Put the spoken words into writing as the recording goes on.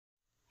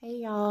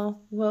Hey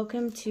y'all,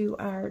 welcome to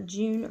our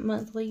June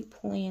monthly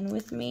plan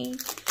with me.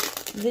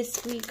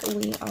 This week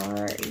we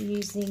are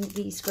using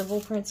the Scribble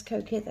Prince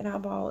Code Kit that I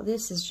bought.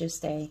 This is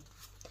just it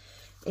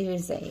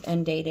is a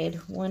undated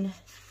one.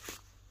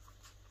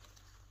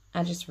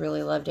 I just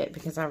really loved it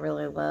because I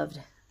really loved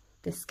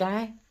this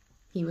guy.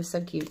 He was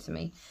so cute to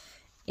me.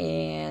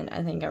 And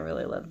I think I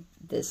really love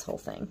this whole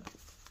thing.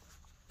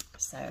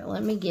 So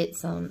let me get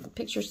some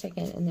pictures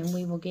taken and then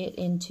we will get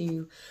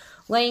into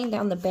laying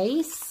down the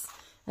base.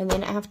 And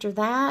then after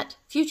that,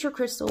 Future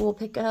Crystal will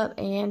pick up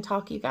and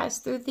talk you guys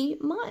through the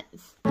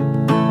month.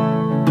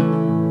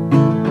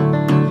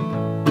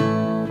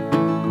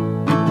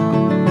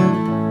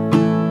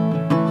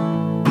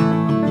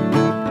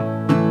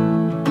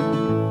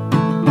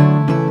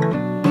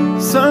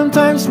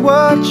 Sometimes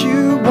what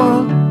you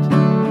want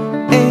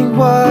ain't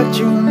what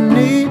you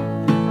need.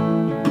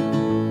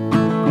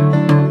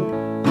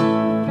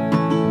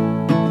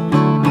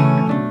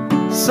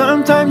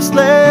 Sometimes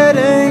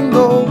letting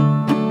go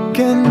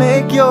can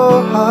make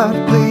your heart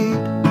bleed.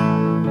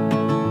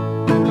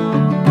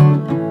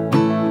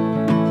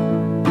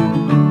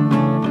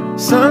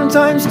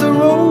 Sometimes the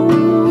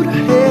road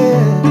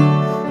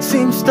ahead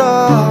seems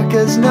dark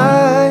as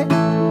night.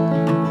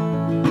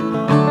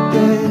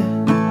 Yeah.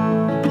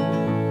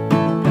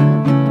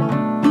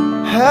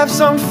 Have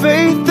some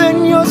faith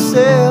in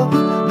yourself,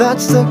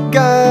 that's the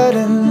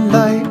guiding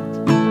light.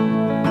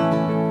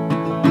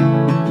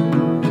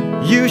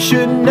 You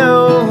should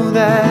know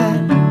that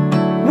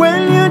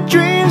when your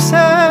dreams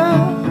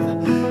have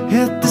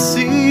hit the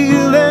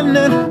ceiling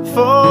and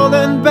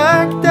fallen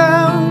back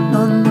down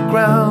on the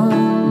ground,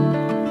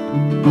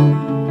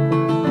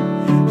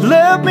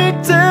 let me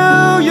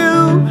tell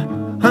you,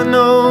 I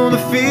know the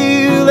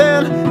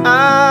feeling.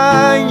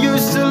 I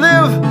used to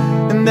live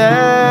in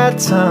that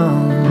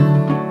town.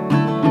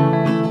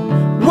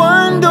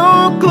 One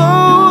door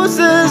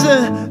closes,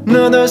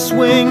 another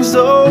swings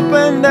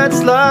open.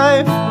 That's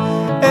life,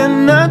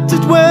 and not to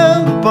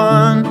dwell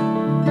upon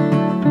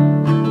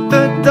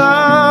the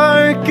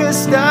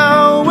darkest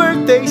hour,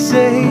 they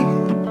say,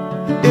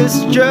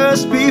 is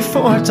just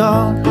before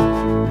dawn.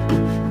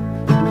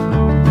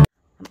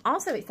 I'm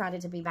also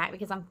excited to be back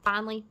because I'm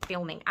finally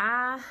filming.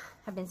 I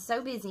have been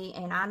so busy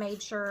and I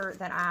made sure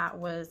that I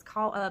was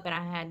caught up and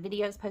I had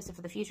videos posted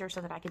for the future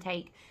so that I could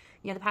take,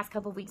 the past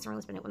couple of weeks to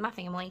really spend it with my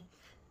family.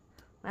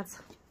 I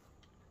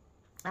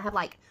have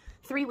like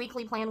 3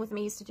 weekly plan with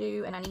me's to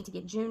do, and I need to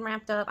get June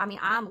wrapped up. I mean,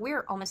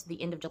 we're almost at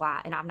the end of July,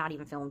 and I've not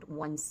even filmed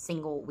one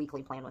single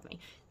weekly plan with me.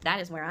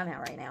 That is where I'm at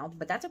right now,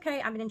 but that's okay.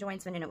 I've been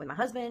enjoying spending it with my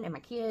husband and my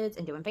kids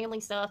and doing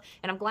family stuff,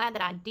 and I'm glad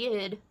that I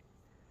did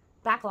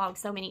backlog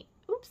so many.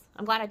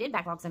 I'm glad I did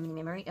backlog so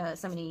many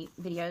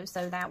videos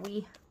so that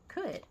we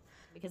could.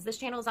 Because this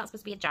channel is not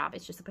supposed to be a job.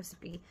 It's just supposed to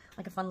be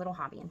like a fun little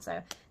hobby. And so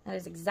that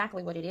is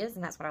exactly what it is,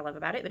 and that's what I love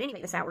about it. But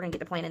anyway, this out, we're going to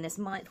get to planning this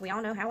month. We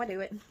all know how I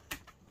do it.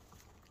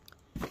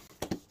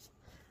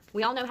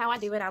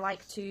 I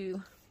like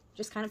to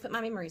just kind of put my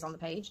memories on the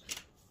page.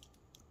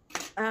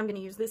 I'm going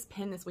to use this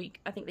pen this week.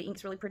 I think the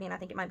ink's really pretty, and I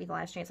think it might be the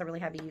last chance I really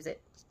have to use it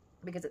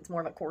because it's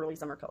more of a quarterly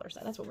summer color.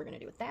 So that's what we're going to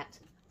do with that.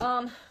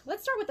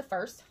 Let's start with the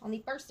 1st. On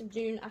the 1st of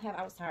June,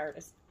 I was tired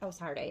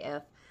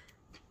AF.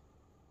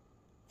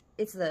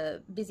 It's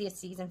the busiest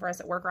season for us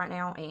at work right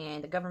now,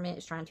 and the government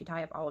is trying to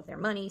tie up all of their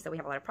money, so we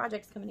have a lot of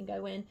projects coming and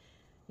going,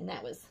 and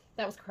that was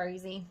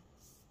crazy.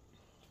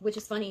 Which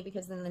is funny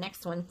because then the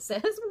next one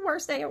says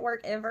worst day at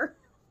work ever.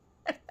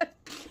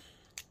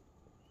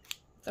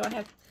 So I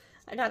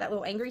got that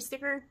little angry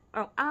sticker.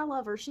 Oh, I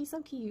love her. She's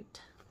so cute.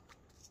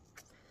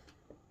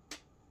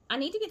 I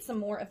need to get some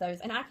more of those,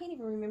 and I can't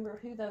even remember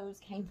who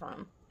those came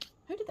from.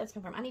 Who did those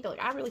come from? I need to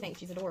look. I really think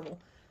she's adorable.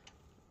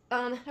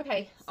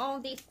 Okay,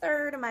 on the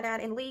 3rd, my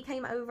dad and Lee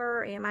came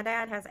over, and my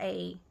dad has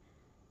a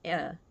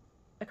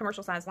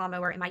commercial-sized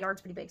lawnmower, and my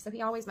yard's pretty big, so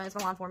he always mows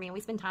my lawn for me, and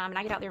we spend time, and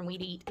I get out there and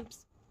weed eat.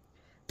 Oops.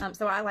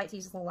 So I like to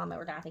use this little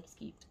lawnmower guy. I think he's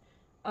cute.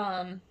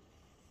 And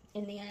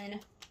then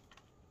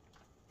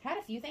had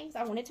a few things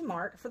I wanted to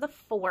mark for the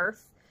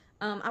 4th.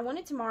 I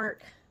wanted to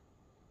mark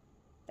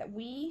that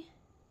we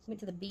went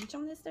to the beach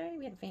on this day.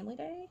 We had a family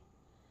day.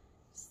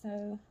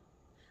 So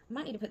I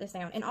might need to put this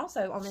down. And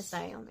also on this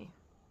day,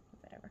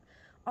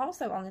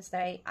 Also on this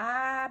day,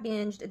 I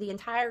binged the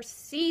entire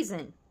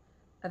season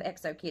of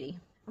Exo Kitty.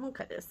 I'm going to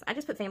cut this. I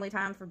just put family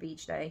time for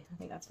beach day. I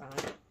think that's fine.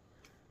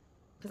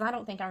 Because I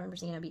don't think I remember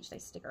seeing a beach day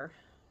sticker.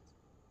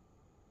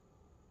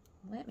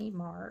 Let me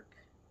mark.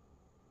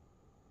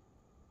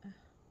 I'm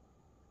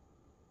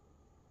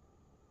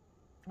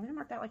going to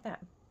mark that like that.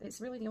 It's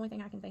really the only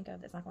thing I can think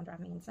of that's not going to drive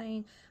me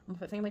insane. I'm going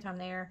to put family time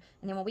there.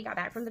 And then when we got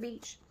back from the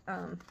beach,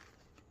 I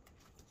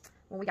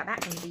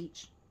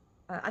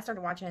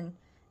started watching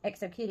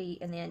Exo Kitty,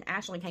 and then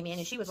Ashley came in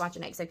and she was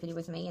watching Exo Kitty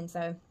with me, and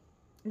so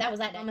that was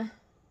that.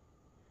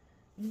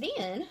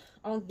 Then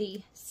on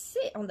the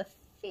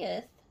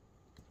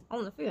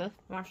 5th,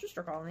 my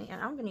sister called me,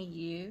 and I'm gonna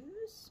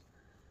use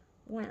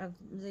one of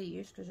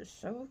these because it's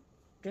so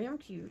damn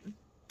cute.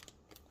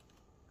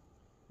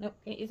 Nope,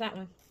 can't use that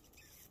one.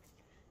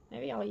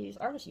 Maybe I'll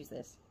just use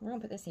this. We're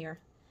gonna put this here.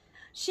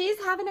 She's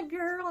having a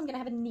girl. I'm going to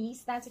have a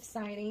niece. That's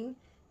exciting.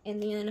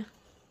 And then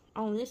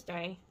on this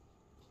day,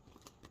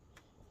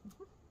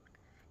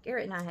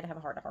 Garrett and I had to have a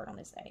heart-to-heart on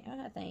this day,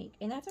 I think.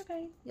 And that's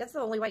okay. That's the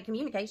only way.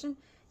 Communication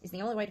is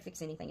the only way to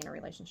fix anything in a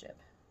relationship.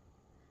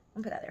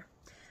 I'm going to put that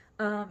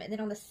there. And then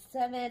on the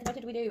 7th, what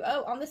did we do?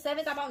 Oh, on the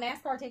 7th, I bought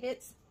NASCAR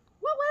tickets.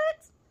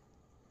 What?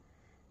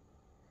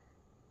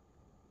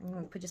 I'm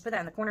going to just put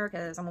that in the corner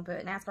because I'm going to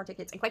put NASCAR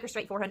tickets and Quaker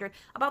Straight 400.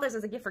 I bought those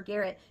as a gift for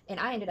Garrett, and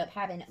I ended up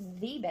having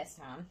the best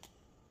time.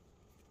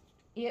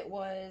 It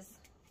was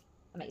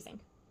amazing.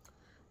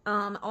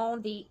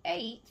 On the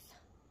 8th,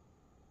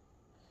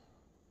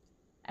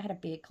 I had a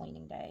big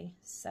cleaning day,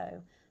 so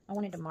I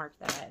wanted to mark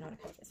that, and I'm going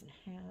to cut this in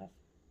half.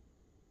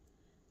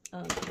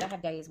 I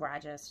have days where I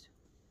just,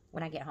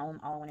 when I get home,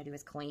 all I want to do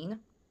is clean, and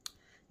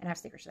I have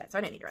stickers for that, so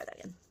I didn't need to write that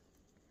in.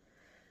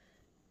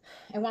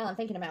 And while I'm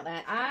thinking about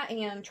that, I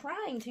am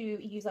trying to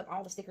use up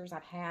all the stickers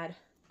I've had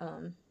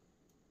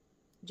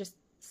just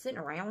sitting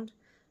around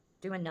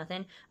doing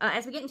nothing.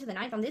 As we get into the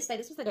 9th, on this day,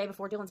 this was the day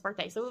before Dylan's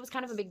birthday, so it was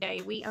kind of a big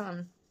day. We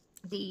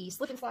the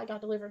slip and slide got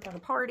delivered from the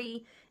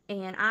party,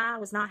 and I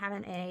was not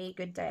having a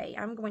good day.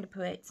 I'm going to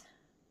put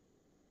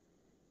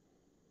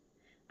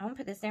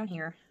this down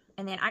here,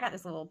 and then I got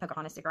this little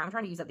Pocahontas sticker. I'm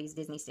trying to use up these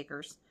Disney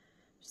stickers,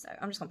 so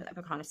I'm just going to put that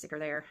Pocahontas sticker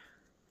there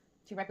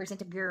to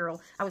represent a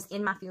girl. I was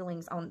in my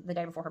feelings on the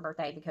day before her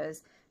birthday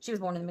because she was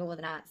born in the middle of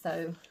the night,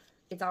 so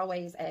it's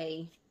always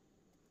I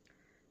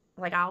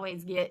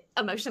always get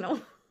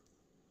emotional.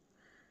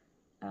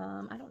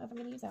 I don't know if I'm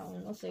going to use that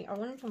one. Let's see. I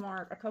wanted to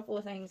mark a couple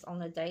of things on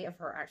the day of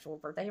her actual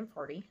birthday and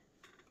party.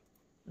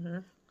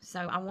 So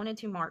I wanted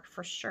to mark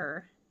for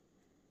sure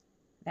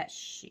that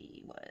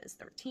she was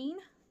 13.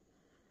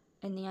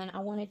 And then I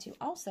wanted to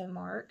also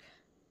mark,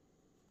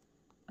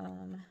 I'm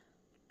going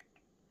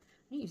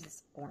to use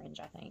this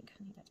orange, I think. I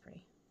think that's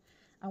pretty.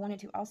 I wanted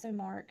to also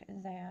mark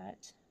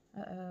that,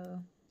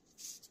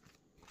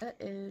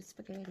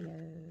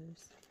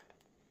 SpaghettiOs.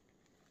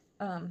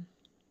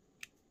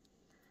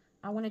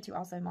 I wanted to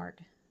also mark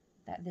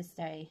that this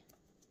day,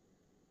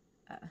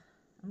 I'm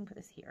going to put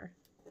this here.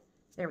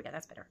 There we go,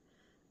 that's better.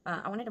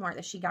 I wanted to mark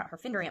that she got her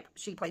Fender amp.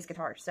 She plays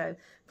guitar, so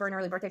for an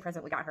early birthday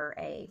present, we got her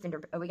a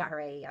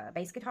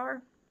bass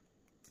guitar.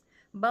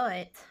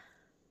 But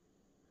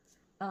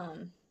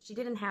she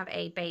didn't have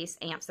a bass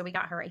amp, so we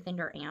got her a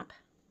Fender amp,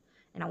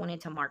 and I wanted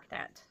to mark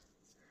that.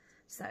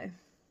 So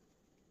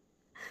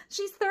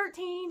she's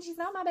 13. She's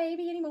not my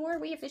baby anymore.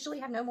 We officially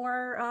have no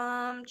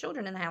more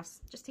children in the house,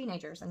 just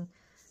teenagers, and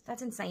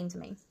that's insane to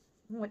me. I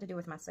don't know what to do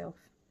with myself.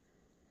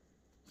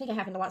 I think it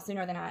happened a lot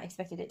sooner than I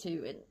expected it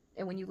to.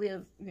 And when you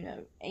live,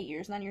 8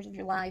 years, 9 years of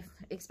your life,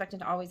 expecting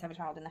to always have a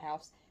child in the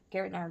house,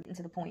 Garrett and I are getting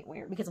to the point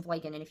where, because of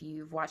Lakin, and if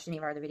you've watched any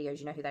of our other videos,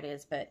 you know who that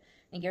is,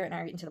 and Garrett and I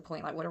are getting to the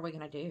point, like, what are we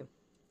going to do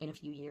in a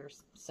few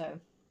years? So,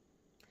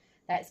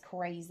 that's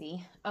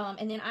crazy.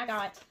 And then I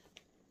got,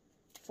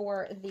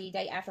 for the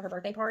day after her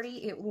birthday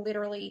party,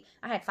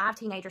 I had 5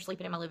 teenagers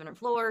sleeping in my living room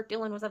floor.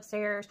 Dylan was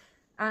upstairs.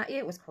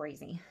 It was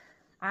crazy.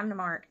 I'm to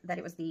mark that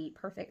it was the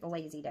perfect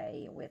lazy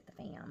day with the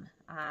fam.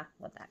 I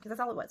love that, because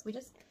that's all it was. We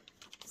just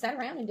sat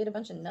around and did a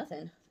bunch of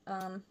nothing.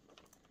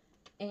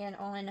 And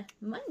on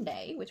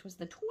Monday, which was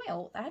the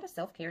 12th, I had a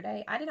self-care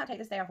day. I did not take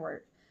this day off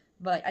work,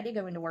 but I did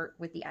go into work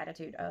with the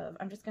attitude of,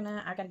 I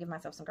got to give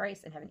myself some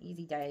grace and have an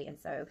easy day. And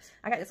so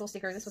I got this little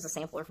sticker. This was a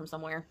sampler from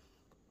somewhere,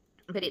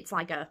 but it's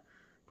like a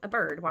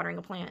bird watering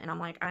a plant. And I'm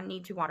like, I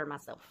need to water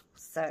myself.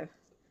 So,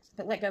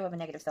 but let go of a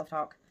negative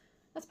self-talk.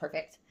 That's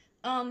perfect.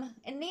 And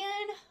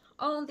then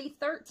on the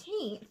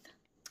 13th,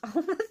 I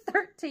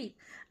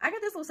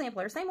got this little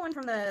sampler, same one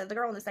from the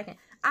girl in the second.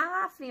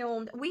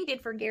 We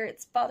did for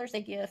Garrett's Father's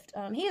Day gift.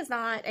 He is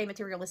not a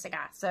materialistic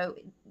guy, so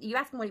you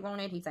ask him what he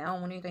wanted, he'd say, I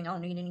don't want anything, I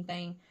don't need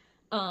anything.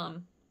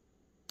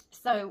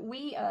 So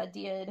we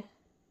did,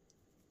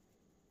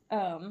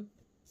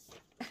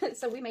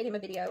 so we made him a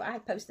video. I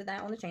have posted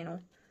that on the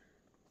channel.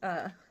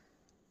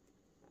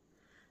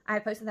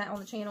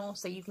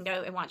 So you can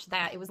go and watch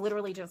that. It was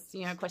literally just,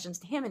 questions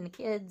to him and the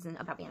kids and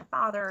about being a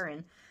father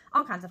and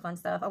all kinds of fun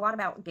stuff. A lot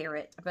about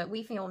Garrett, but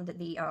we filmed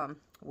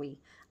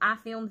I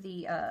filmed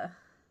the, I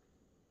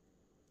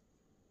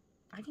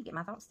can get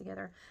my thoughts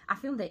together. I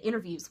filmed the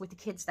interviews with the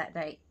kids that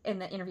day and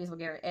the interviews with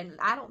Garrett, and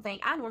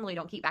I normally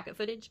don't keep backup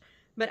footage,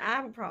 but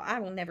I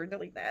will never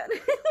delete that.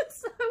 It was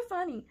so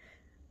funny.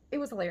 It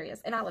was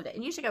hilarious, and I loved it,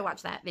 and you should go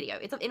watch that video.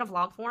 It's in a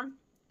vlog form,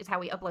 is how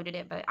we uploaded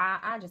it, but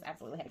I just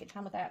absolutely had a good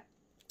time with that.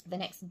 The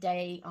next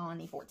day on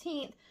the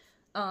 14th,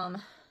 oh,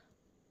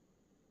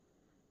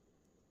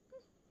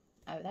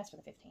 that's for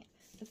the 15th.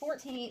 The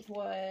 14th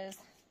was,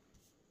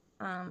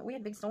 we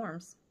had big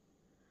storms.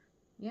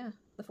 Yeah,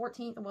 the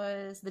 14th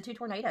was the 2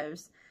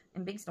 tornadoes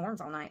and big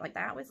storms all night. Like,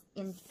 that was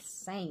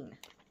insane.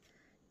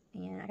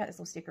 And I got this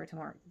little sticker to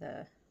mark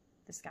the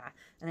sky.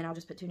 And then I'll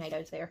just put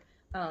tornadoes there.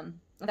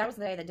 That was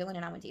the day that Dylan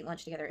and I went to eat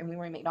lunch together, and we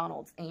were in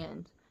McDonald's,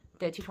 and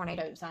the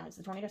tornado sirens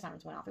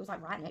went off. It was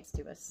like right next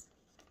to us.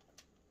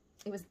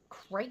 It was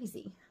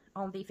crazy.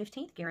 On the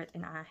 15th, Garrett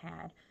and I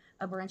had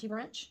a brunchy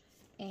brunch,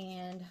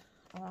 and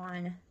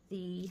on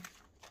the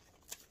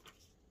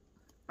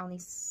on the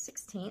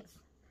 16th,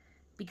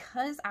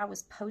 because I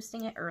was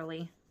posting it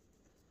early,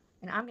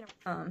 and I'm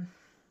gonna,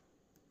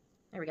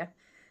 there we go.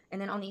 And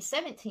then on the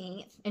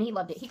 17th, and he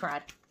loved it. He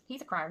cried.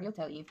 He's a crier. He'll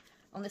tell you.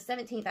 On the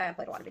 17th, I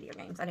played a lot of video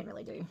games. I didn't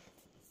really do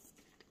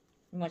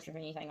much of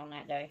anything on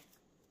that day.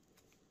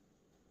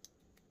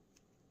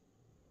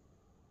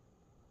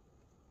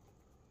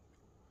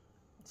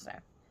 So,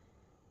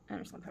 I'm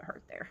just going to put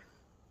her there.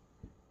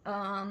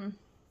 And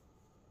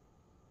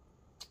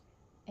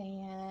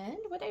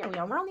what day are we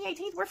on? We're on the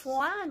 18th. We're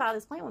flying by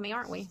this plan with me,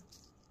 aren't we?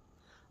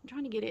 I'm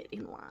trying to get it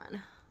in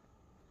line.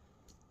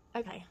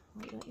 Okay,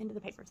 the end of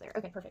the paper's there.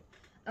 Okay, perfect.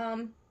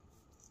 On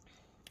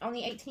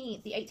the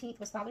 18th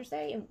was Father's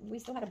Day, and we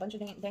still had a bunch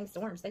of dang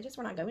storms. They just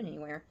were not going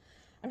anywhere.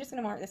 I'm just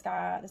going to mark this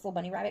guy, this little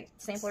bunny rabbit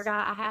sampler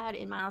guy I had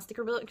in my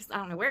sticker book, because I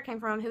don't know where it came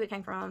from, who it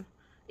came from.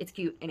 It's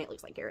cute, and it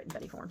looks like Garrett in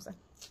bunny form, so I'm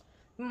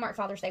going to mark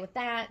Father's Day with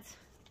that.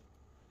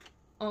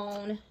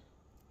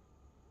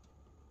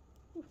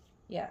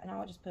 Yeah, and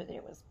I'll just put that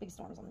it was big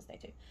storms on this day,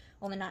 too.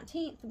 On the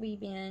 19th, we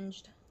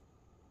binged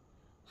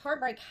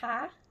Heartbreak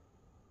High.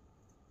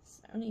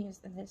 So I'm going to use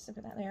this to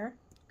put that there.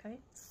 Okay.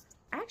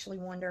 I actually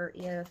wonder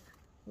if,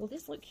 will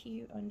this look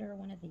cute under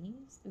one of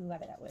these? Ooh, I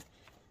bet that would.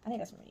 I think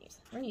that's what we're going to use.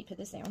 We're going to put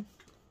this down.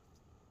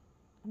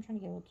 I'm trying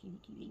to get a little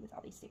cutie with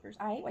all these stickers.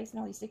 I hate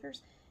wasting all these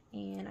stickers,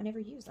 and I never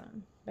use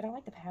them. But I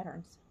like the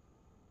patterns.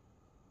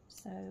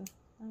 So,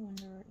 I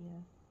wonder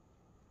if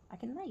I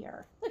can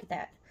layer. Look at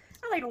that.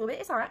 I layered a little bit.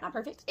 It's alright. Not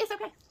perfect. It's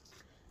okay.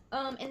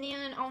 And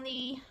then on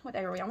the, what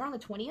day are we on? We're on the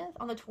 20th.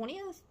 On the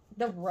 20th,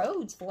 the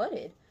roads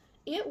flooded.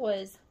 It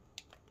was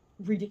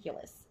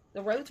ridiculous.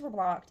 The roads were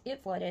blocked.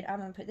 It flooded. I'm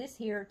going to put this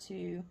here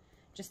to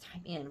just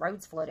type in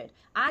roads flooded.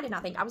 I did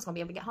not think I was going to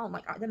be able to get home.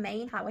 Like, the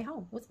main highway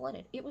home was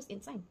flooded. It was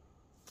insane.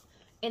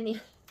 And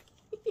then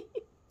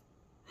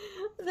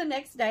the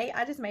next day,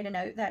 I just made a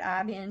note that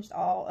I binged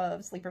all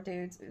of Sleeper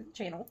Dude's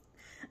channel.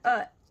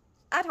 I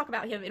talk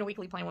about him in a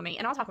weekly plan with me,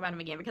 and I'll talk about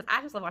him again because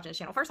I just love watching his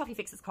channel. First off, he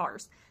fixes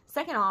cars.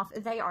 Second off,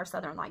 they are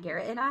Southern like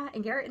Garrett.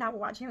 And Garrett and I will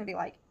watch him and be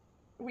like,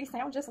 we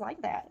sound just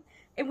like that.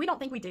 And we don't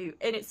think we do.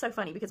 And it's so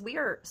funny because we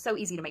are so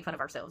easy to make fun of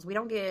ourselves. We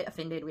don't get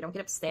offended. We don't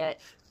get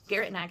upset.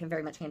 Garrett and I can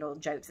very much handle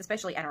jokes,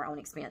 especially at our own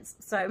expense.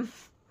 So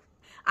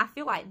I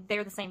feel like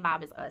they're the same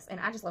vibe as us. And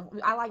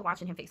I like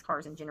watching him fix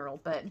cars in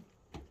general. But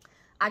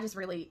I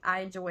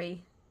enjoy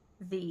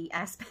the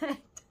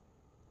aspect.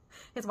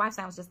 His wife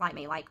sounds just like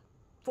me. Like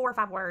 4 or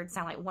 5 words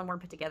sound like one word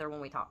put together when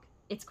we talk.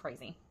 It's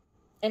crazy.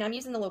 And I'm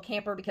using the little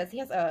camper because he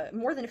has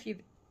more than a few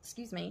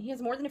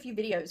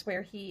videos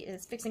where he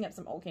is fixing up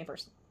some old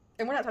campers.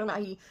 And we're not talking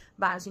about he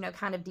buys, you know,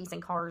 kind of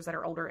decent cars that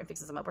are older and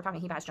fixes them up. We're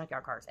talking he buys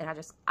junkyard cars. And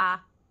I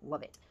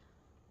love it.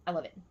 I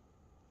love it.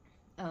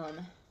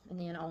 And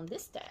then on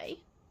this day,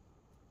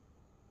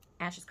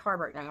 Ash's car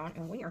broke down,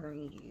 and we are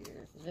going to use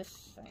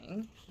this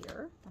thing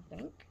here, I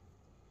think.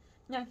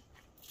 No.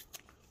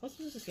 Let's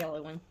use this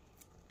yellow one.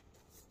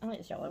 I like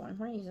this yellow one.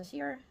 We're going to use this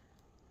here.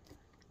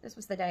 This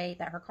was the day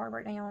that her car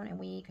broke down, and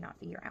we could not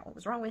figure out what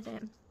was wrong with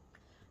it.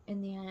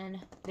 And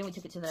then we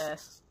took it to the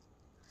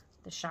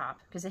shop,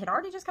 because it had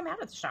already just come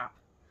out of the shop,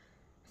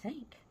 I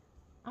think.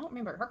 I don't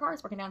remember. Her car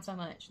is broken down so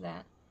much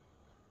that,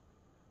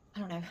 I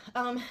don't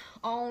know.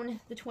 On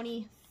the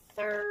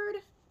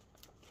 23rd,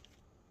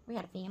 we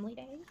had a family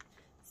day.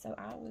 So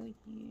I will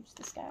use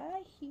this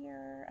guy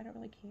here. I don't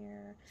really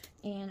care.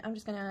 And I'm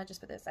just going to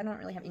put this. I don't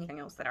really have anything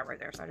else that I wrote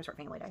there, so I just wrote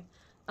family day.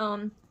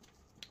 And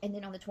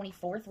then on the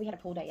 24th, we had a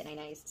pool day at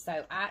Nene's.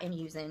 So I am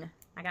using,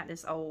 I got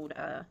this old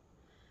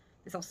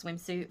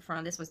swimsuit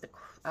from, this was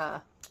I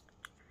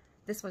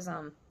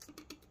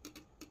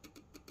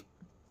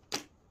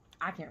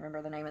can't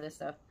remember the name of this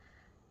stuff.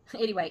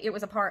 Anyway, it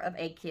was a part of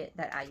a kit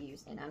that I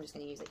used, and I'm just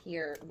going to use it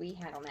here. We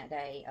had on that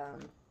day,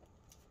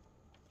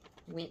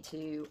 went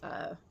to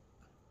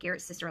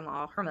Garrett's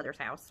sister-in-law, her mother's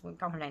house. We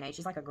call her Nene.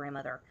 She's like a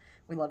grandmother.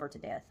 We love her to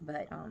death,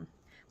 but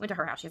went to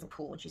her house. She has a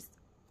pool, and she's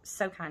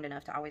so kind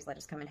enough to always let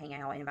us come and hang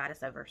out and invite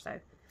us over, so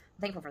I'm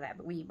thankful for that.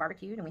 But we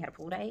barbecued, and we had a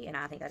pool day, and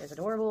I think that is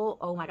adorable.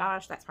 Oh my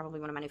gosh, that's probably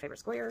one of my new favorite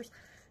squares.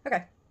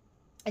 Okay,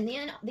 and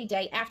then the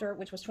day after,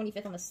 which was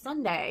 25th on the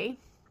Sunday,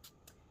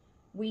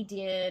 we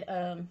did,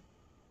 I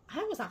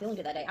was not feeling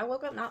good that day. I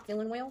woke up not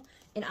feeling well,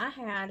 and I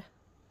had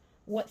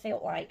what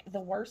felt like the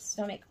worst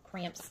stomach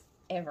cramps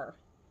ever.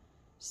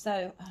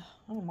 So, I'm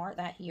going to mark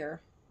that here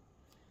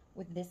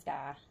with this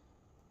guy.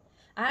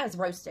 I was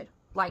roasted,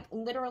 like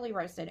literally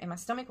roasted, and my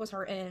stomach was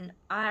hurting.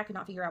 I could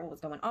not figure out what was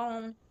going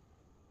on. I'm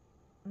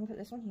going to put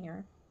this one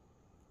here.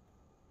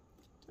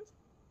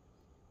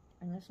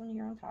 And this one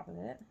here on top of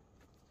it.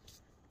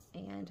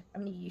 And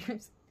I'm going to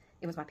use,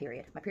 it was my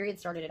period. My period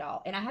started it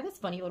all. And I have this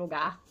funny little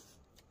guy.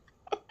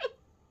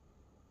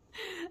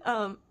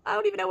 I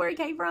don't even know where he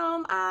came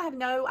from. I have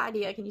no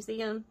idea. Can you see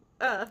him?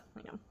 Hang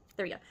on.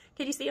 There we go.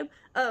 Can you see him?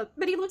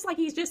 But he looks like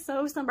he's just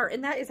so sunburned.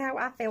 And that is how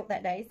I felt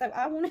that day. So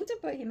I wanted to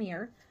put him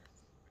here.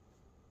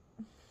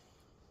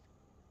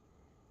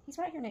 He's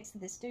right here next to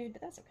this dude,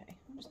 but that's okay.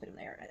 I'll just put him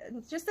there.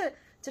 Just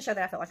to show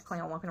that I felt like a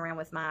clown walking around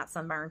with my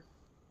sunburn.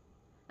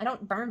 I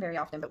don't burn very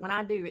often, but when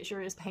I do, it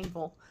sure is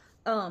painful.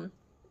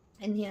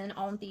 And then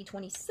on the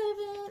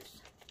 27th,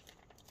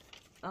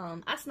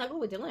 I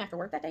snuggled with Dylan after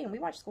work that day, and we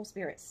watched School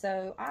Spirits.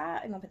 So I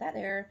am going to put that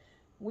there.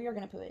 We are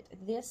going to put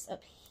this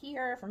up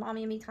here for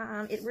Mommy and Me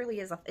time. It really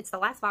is, it's the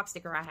last box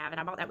sticker I have, and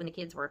I bought that when the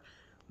kids were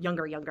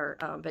younger,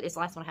 but it's the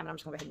last one I have, and I'm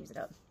just going to go ahead and use it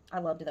up. I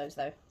loved those,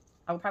 though.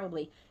 I will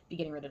probably be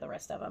getting rid of the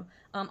rest of them.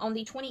 On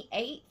the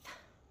 28th,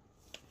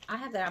 I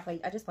have that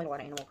I just played a lot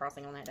of Animal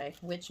Crossing on that day,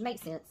 which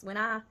makes sense. When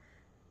I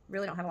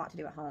really don't have a lot to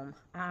do at home,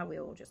 I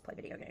will just play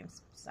video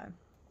games. So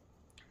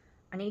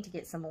I need to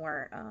get some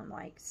more,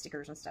 like,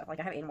 stickers and stuff. Like,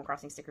 I have Animal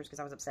Crossing stickers because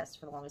I was obsessed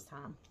for the longest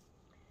time.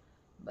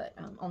 But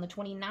on the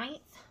 29th,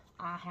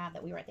 I have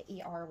that we were at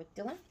the ER with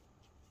Dylan.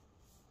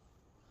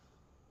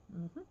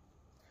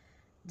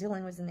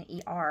 Dylan was in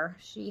the ER.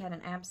 She had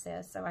an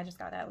abscess, so I just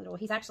got that little...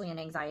 He's actually an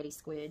anxiety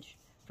squidge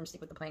from Stick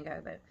with the Plan Go,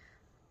 but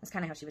that's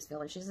kind of how she was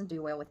feeling. She doesn't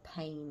do well with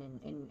pain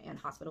and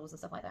hospitals and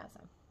stuff like that,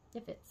 so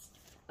it fits.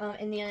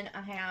 And then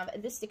I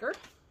have this sticker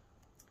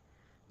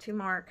to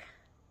mark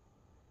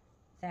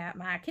that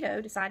my kiddo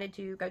decided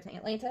to go to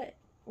Atlanta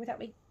without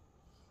me.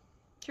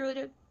 She really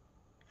did.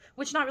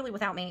 Which, not really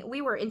without me.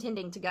 We were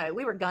intending to go.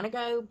 We were gonna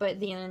go, but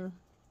then,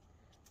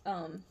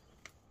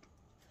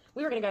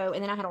 we were gonna go,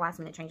 and then I had a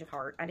last-minute change of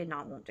heart. I did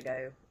not want to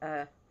go.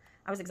 I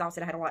was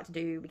exhausted. I had a lot to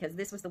do, because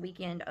this was the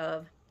weekend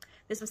of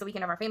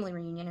our family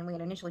reunion, and we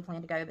had initially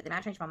planned to go, but then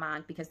I changed my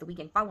mind, because the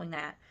weekend following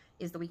that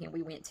is the weekend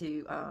we went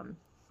to,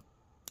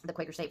 the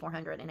Quaker State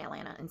 400 in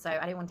Atlanta, and so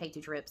I didn't want to take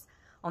 2 trips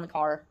on the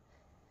car,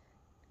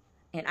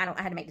 and I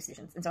had to make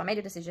decisions, and so I made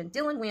a decision.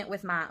 Dylan went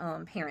with my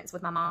parents,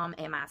 with my mom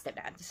and my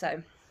stepdad,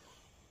 so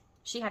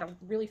she had a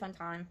really fun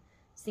time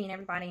seeing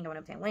everybody and going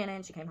up to Atlanta,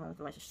 and she came home with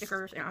a bunch of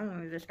stickers, and I'm going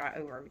to move this guy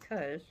over,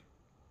 because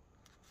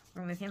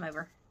I'm going to move him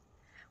over.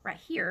 Right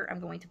here, I'm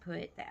going to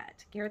put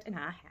that Garrett and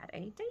I had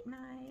a date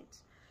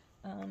night.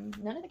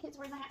 None of the kids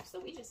were in the house,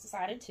 so we just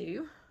decided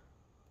to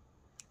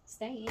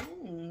stay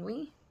in, and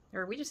we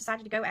just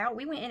decided to go out.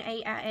 We went and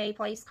ate at a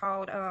place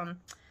called,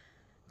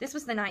 this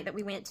was the night that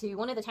we went to,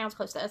 one of the towns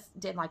close to us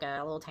did like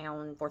a little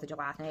town 4th of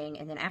July thing,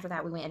 and then after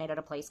that we went and ate at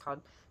a place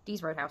called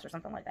Dee's Roadhouse or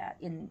something like that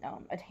in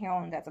a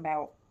town that's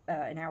about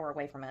an hour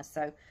away from us.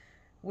 So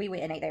we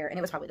went and ate there, and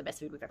it was probably the best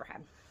food we've ever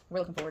had. We're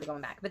looking forward to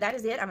going back. But that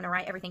is it. I'm going to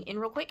write everything in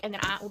real quick, and then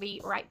I will be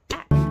right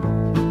back.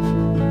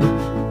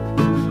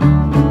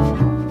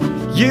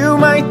 You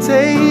might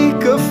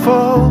take a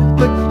fall,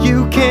 but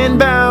you can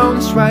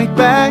bounce right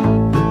back.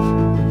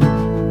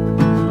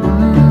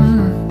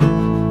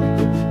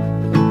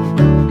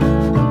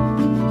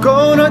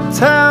 Go to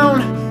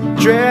town,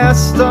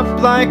 dressed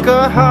up like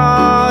a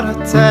heart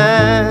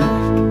attack,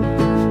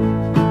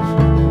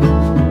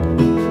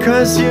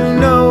 'cause you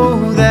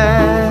know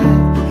that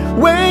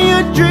when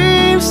your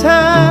dreams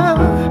have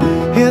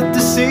hit the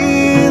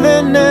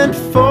ceiling and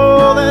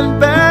fallen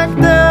back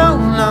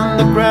down on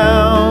the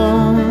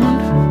ground,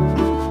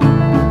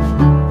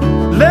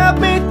 let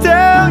me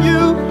tell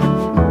you,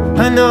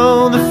 I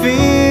know the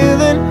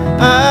feeling.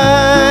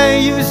 I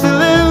used to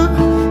live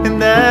in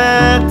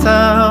that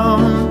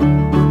town.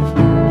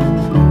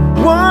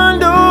 One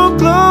door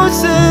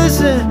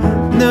closes and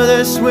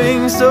another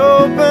swings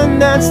open.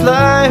 That's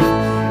life,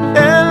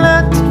 and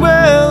let's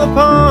dwell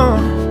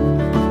upon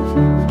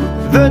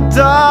the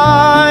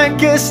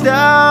darkest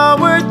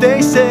hour.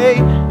 They say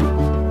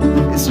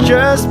it's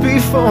just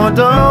before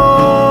dawn.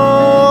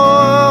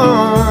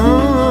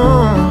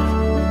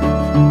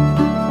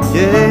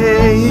 Yeah.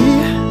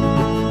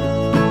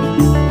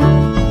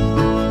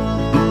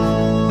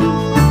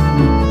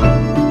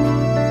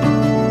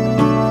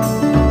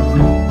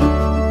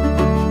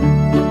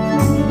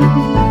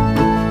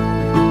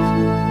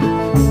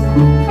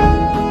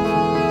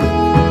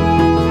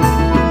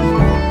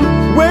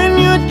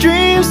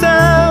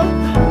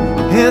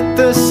 Hit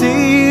the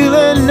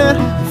ceiling and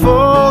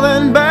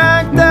falling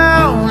back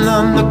down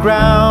on the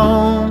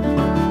ground.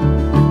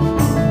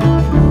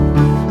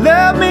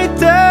 Let me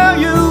tell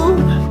you,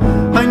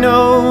 I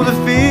know the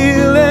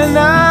feeling.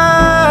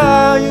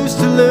 I used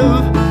to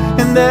live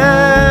in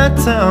that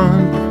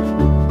town.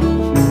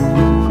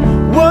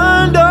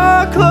 One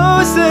door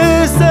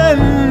closes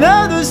and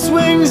another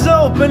swings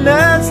open.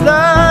 That's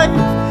life,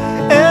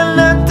 and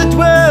let to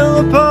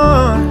dwell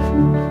upon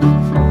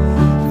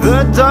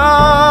the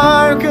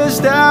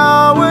darkest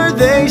hour.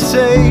 They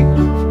say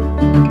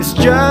it's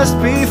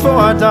just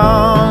before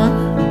dawn.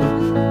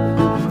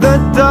 The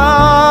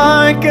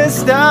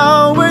darkest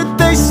hour.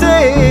 They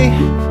say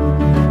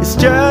it's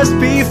just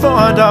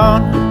before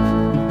dawn.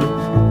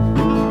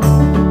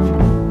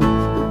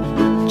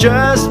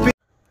 Just be.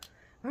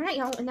 Alright,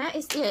 y'all, and that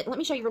is it. Let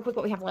me show you real quick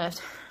what we have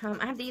left.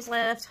 I have these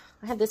left.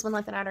 I have this one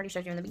left that I already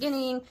showed you in the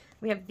beginning.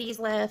 We have these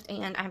left,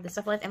 and I have this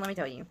stuff left. And let me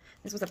tell you,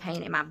 this was a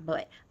pain in my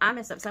butt. I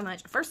messed up so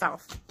much. First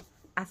off,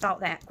 I thought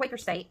that Quaker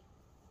State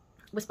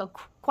was spelled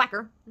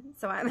Quacker,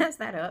 so I messed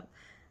that up.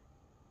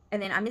 And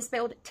then I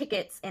misspelled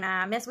tickets, and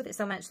I messed with it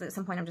so much that at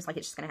some point I'm just like,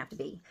 it's just going to have to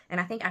be. And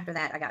I think after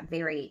that, I got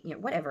very,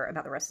 whatever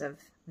about the rest of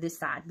this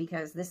side,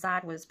 because this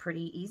side was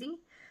pretty easy.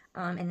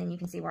 And then you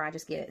can see where I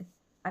just get,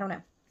 I don't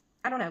know,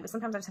 but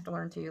sometimes I just have to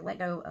learn to let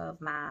go of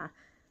my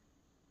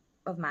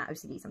of my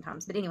OCD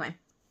sometimes. But anyway,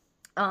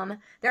 there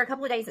are a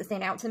couple of days that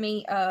stand out to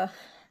me.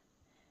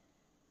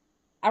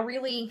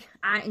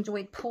 I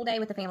enjoyed pool day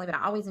with the family, but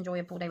I always enjoy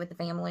a pool day with the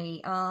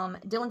family.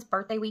 Dylan's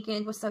birthday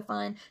weekend was so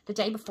fun. The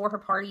day before her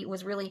party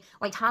was really,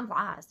 like, time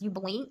flies. You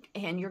blink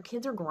and your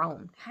kids are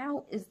grown.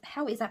 How is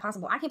that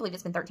possible? I can't believe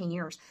it's been 13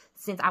 years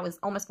since I was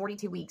almost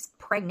 42 weeks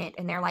pregnant,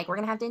 and they're like, we're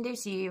going to have to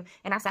induce you.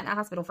 And I sat in the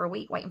hospital for a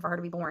week waiting for her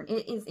to be born.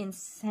 It is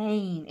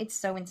insane. It's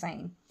so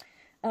insane.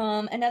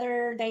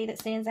 Another day that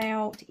stands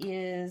out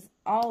is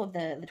all of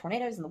the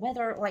tornadoes and the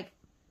weather. Like,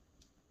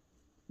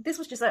 this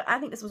was just I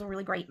think this was a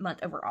really great month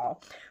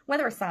overall.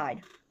 Weather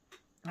aside,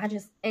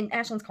 and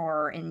Ashlyn's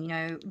car, and, you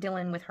know,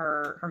 Dylan with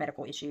her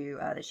medical issue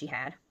that she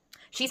had.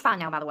 She's fine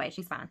now, by the way.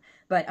 She's fine.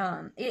 But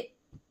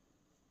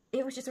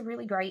it was just a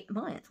really great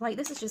month. Like,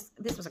 this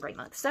was a great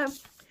month. So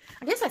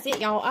I guess that's it,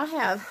 y'all. I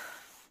have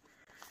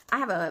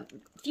a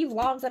few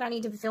vlogs that I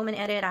need to film and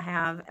edit. I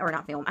have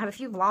a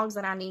few vlogs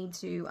that I need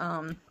to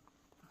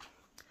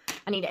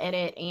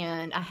edit,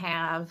 and I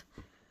have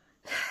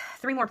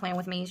 3 more plan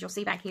with me. You'll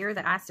see back here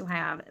that I still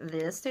have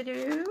this to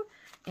do,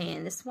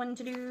 and this one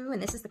to do, and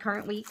this is the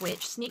current week,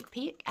 which sneak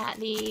peek at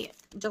the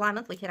July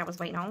monthly kit I was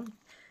waiting on,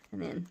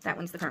 and then that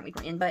one's the current week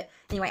we're in. But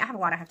anyway, I have a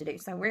lot I have to do,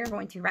 so we're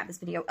going to wrap this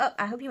video up.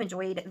 I hope you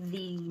enjoyed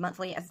the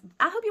monthly.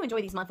 I hope you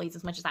enjoy these monthlies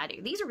as much as I do.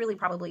 These are really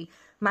probably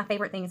my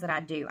favorite things that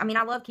I do. I mean,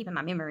 I love keeping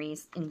my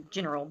memories in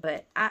general,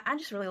 but I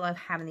just really love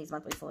having these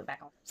monthlies to look back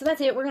on. So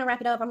that's it. We're going to wrap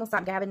it up. I'm going to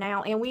stop gabbing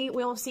now, and we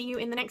will see you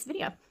in the next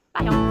video.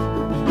 Bye,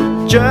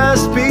 y'all.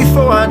 Just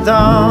before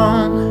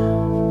dawn,